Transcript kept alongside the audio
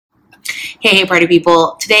Hey party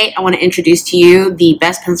people, today I want to introduce to you the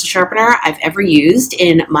best pencil sharpener I've ever used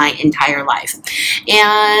in my entire life.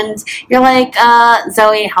 And you're like,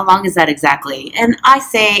 Zoe, how long is that exactly? And I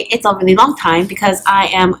say it's a really long time because I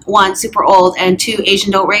am 1, super old, and 2,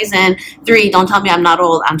 Asian don't raisin, 3, don't tell me I'm not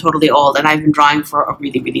old, I'm totally old, and I've been drawing for a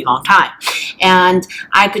really, really long time. And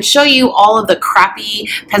I could show you all of the crappy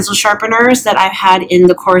pencil sharpeners that I've had in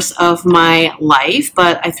the course of my life,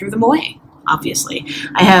 but I threw them away, obviously.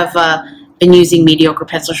 I have been using mediocre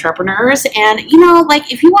pencil sharpeners, and you know,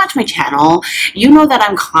 like if you watch my channel, you know that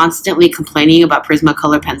I'm constantly complaining about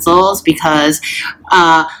Prismacolor pencils because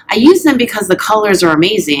I use them because the colors are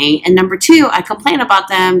amazing, and number 2, I complain about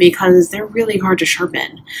them because they're really hard to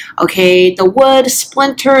sharpen. Okay, the wood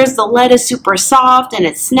splinters, the lead is super soft, and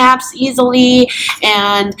it snaps easily,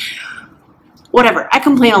 and whatever. I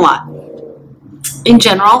complain a lot in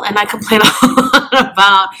general, and I complain a lot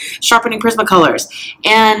about sharpening Prismacolors.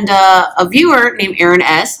 And a viewer named Erin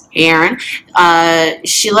S. Hey Erin,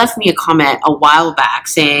 she left me a comment a while back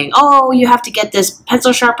saying, oh, you have to get this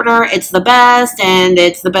pencil sharpener, it's the best, and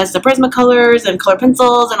it's the best of Prismacolors and color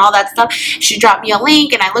pencils and all that stuff. She dropped me a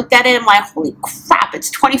link, and I looked at it, and I'm like, holy crap,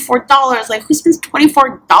 it's $24. Like, who spends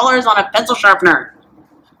 $24 on a pencil sharpener?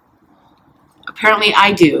 Apparently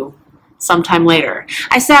I do. Sometime later.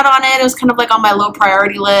 I sat on it. It was kind of like on my low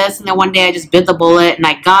priority list, and then one day I just bit the bullet and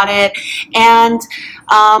I got it. And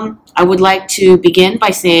I would like to begin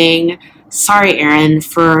by saying, sorry, Erin,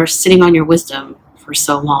 for sitting on your wisdom for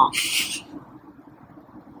so long.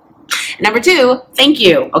 Number 2, thank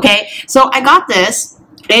you. Okay, so I got this.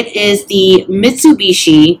 It is the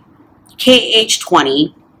Mitsubishi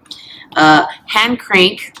KH20 hand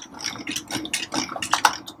crank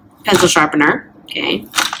pencil sharpener. Okay.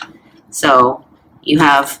 So you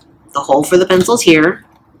have the hole for the pencils here,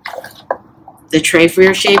 the tray for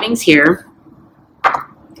your shavings here,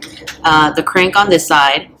 the crank on this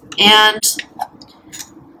side, and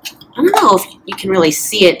I don't know if you can really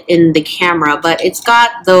see it in the camera, but it's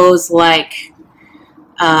got those like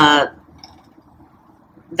that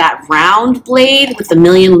round blade with a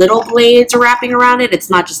million little blades wrapping around it. It's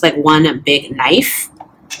not just like one big knife.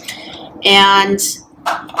 And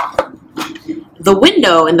the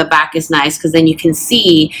window in the back is nice because then you can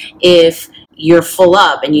see if you're full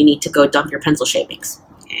up and you need to go dump your pencil shavings.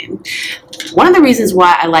 Okay. One of the reasons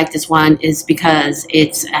why I like this one is because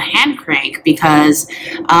it's a hand crank, because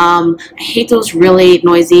I hate those really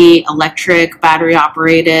noisy electric battery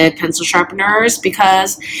operated pencil sharpeners,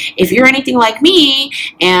 because if you're anything like me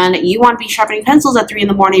and you want to be sharpening pencils at 3 in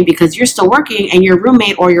the morning because you're still working and your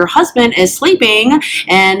roommate or your husband is sleeping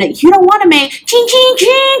and you don't want to make ching ching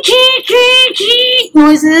ching ching ching ching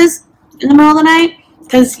noises in the middle of the night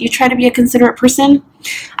because you try to be a considerate person.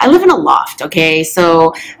 I live in a loft, okay,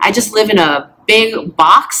 so I just live in a big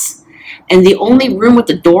box, and the only room with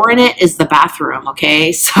the door in it is the bathroom,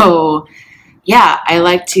 okay? So yeah, I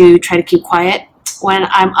like to try to keep quiet when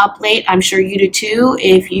I'm up late. I'm sure you do too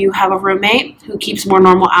if you have a roommate who keeps more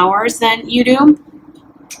normal hours than you do. All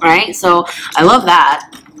right, so I love that.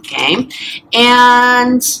 Okay,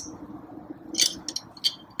 and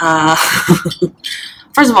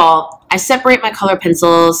first of all, I separate my color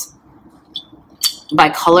pencils by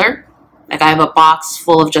color. Like I have a box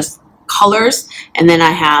full of just colors, and then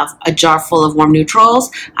I have a jar full of warm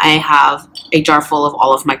neutrals. I have a jar full of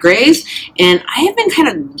all of my grays, and I have been kind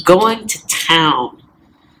of going to town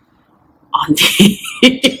on these.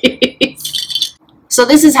 So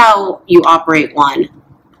this is how you operate one.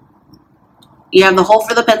 You have the hole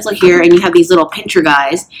for the pencil here, and you have these little pincher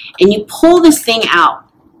guys, and you pull this thing out,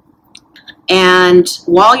 and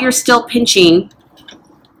while you're still pinching,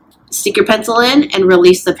 stick your pencil in and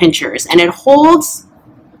release the pinchers, and it holds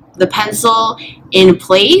the pencil in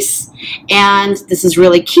place. And this is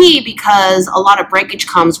really key because a lot of breakage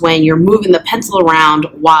comes when you're moving the pencil around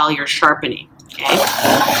while you're sharpening. Okay.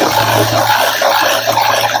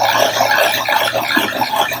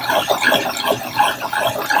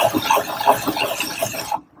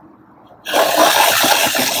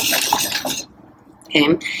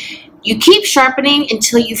 Okay. You keep sharpening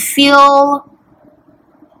until you feel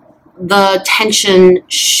the tension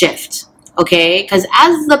shift, okay? Because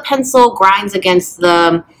as the pencil grinds against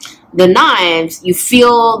the knives, you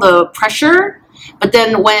feel the pressure, but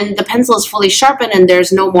then when the pencil is fully sharpened and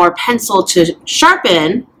there's no more pencil to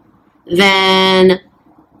sharpen, then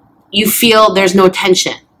you feel there's no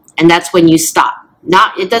tension, and that's when you stop.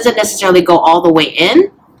 It doesn't necessarily go all the way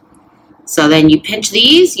in, so then you pinch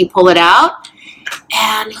these, you pull it out,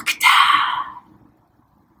 and look at that.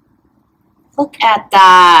 Look at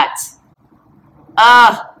that.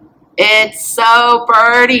 It's so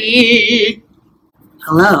pretty.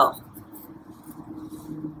 Hello.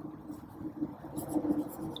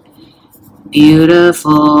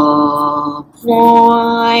 Beautiful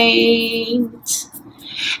point.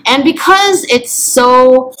 And because it's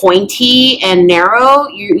so pointy and narrow,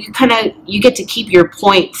 you get to keep your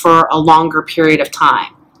point for a longer period of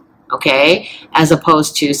time, okay? As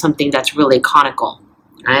opposed to something that's really conical,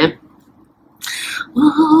 right?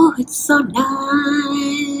 Oh, it's so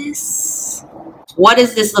nice. What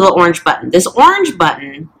is this little orange button? This orange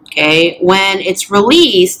button, okay, when it's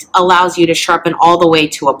released, allows you to sharpen all the way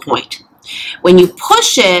to a point. When you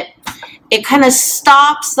push it, it kind of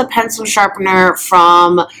stops the pencil sharpener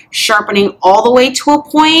from sharpening all the way to a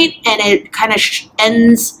point, and it kind of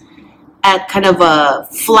ends at kind of a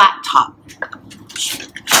flat top.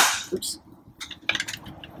 Oops.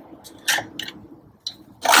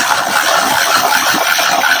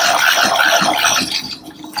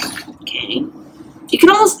 Okay.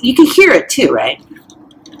 You can hear it too, right?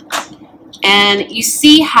 And you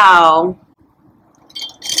see how,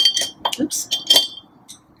 oops.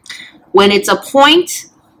 When it's a point,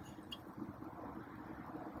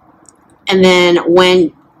 and then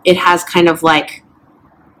when it has kind of like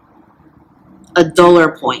a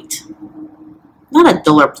duller point. Not a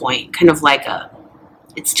duller point, kind of like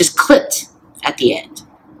it's just clipped at the end.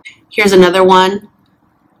 Here's another one.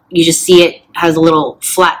 You just see it has a little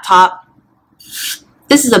flat top.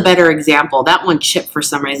 This is a better example. That one chipped for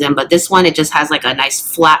some reason, but this one, it just has like a nice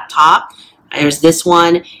flat top. There's this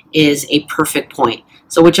one is a perfect point.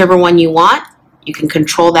 So whichever one you want, you can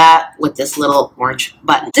control that with this little orange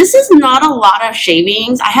button. This is not a lot of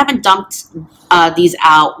shavings. I haven't dumped these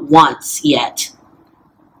out once yet.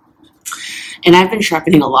 And I've been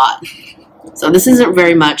sharpening a lot. So this isn't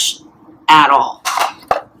very much at all.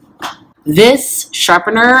 This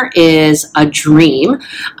sharpener is a dream.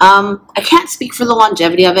 I can't speak for the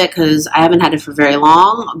longevity of it because I haven't had it for very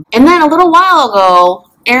long. And then a little while ago,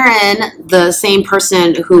 Erin, the same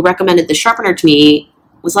person who recommended the sharpener to me,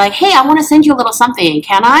 was like, hey, I want to send you a little something.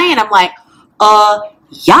 Can I? And I'm like,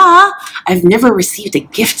 yeah. I've never received a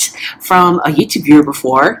gift from a YouTube viewer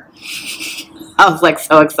before. I was like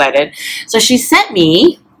so excited. So she sent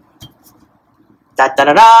me,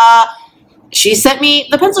 she sent me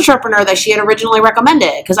the pencil sharpener that she had originally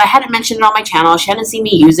recommended because I hadn't mentioned it on my channel. She hadn't seen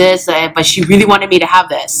me use it, but she really wanted me to have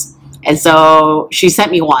this. And so she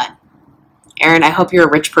sent me one. Erin, I hope you're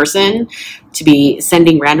a rich person to be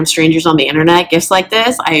sending random strangers on the internet gifts like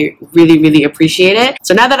this. I really, really appreciate it.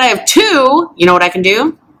 So now that I have two, you know what I can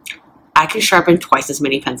do? I can sharpen twice as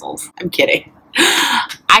many pencils. I'm kidding.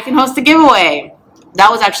 I can host a giveaway.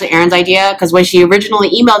 That was actually Erin's idea because when she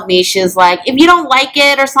originally emailed me, she was like, if you don't like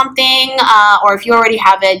it or something, or if you already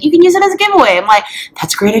have it, you can use it as a giveaway. I'm like,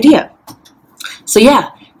 that's a great idea. So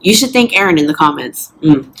yeah, you should thank Erin in the comments.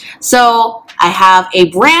 So I have a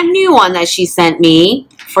brand new one that she sent me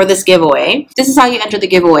for this giveaway. This is how you enter the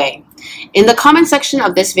giveaway. In the comment section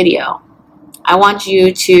of this video, I want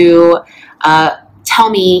you to tell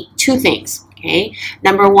me two things, okay?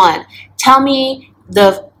 Number one, tell me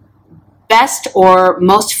the best or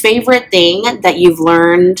most favorite thing that you've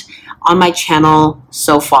learned on my channel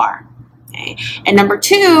so far. Okay. And number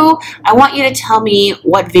two, I want you to tell me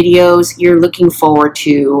what videos you're looking forward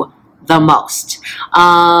to the most.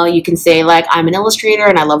 You can say like, I'm an illustrator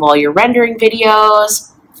and I love all your rendering videos.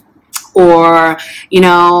 Or, you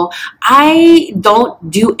know, I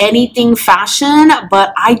don't do anything fashion,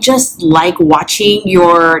 but I just like watching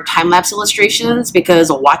your time-lapse illustrations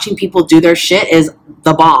because watching people do their shit is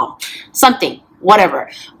the bomb. Something, whatever.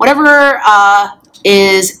 Whatever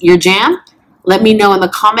is your jam, let me know in the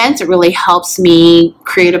comments. It really helps me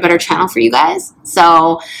create a better channel for you guys.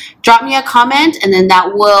 So drop me a comment and then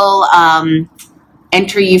that will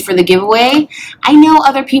enter you for the giveaway. I know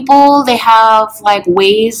other people, they have like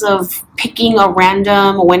ways of picking a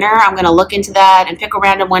random winner. I'm gonna look into that and pick a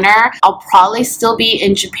random winner. I'll probably still be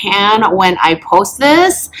in Japan when I post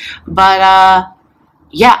this, but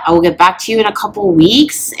yeah, I will get back to you in a couple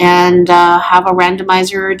weeks and have a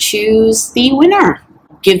randomizer choose the winner.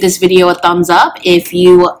 Give this video a thumbs up if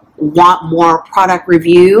you want more product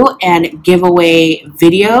review and giveaway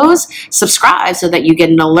videos. Subscribe so that you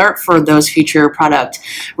get an alert for those future product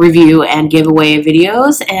review and giveaway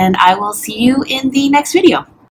videos, and I will see you in the next video.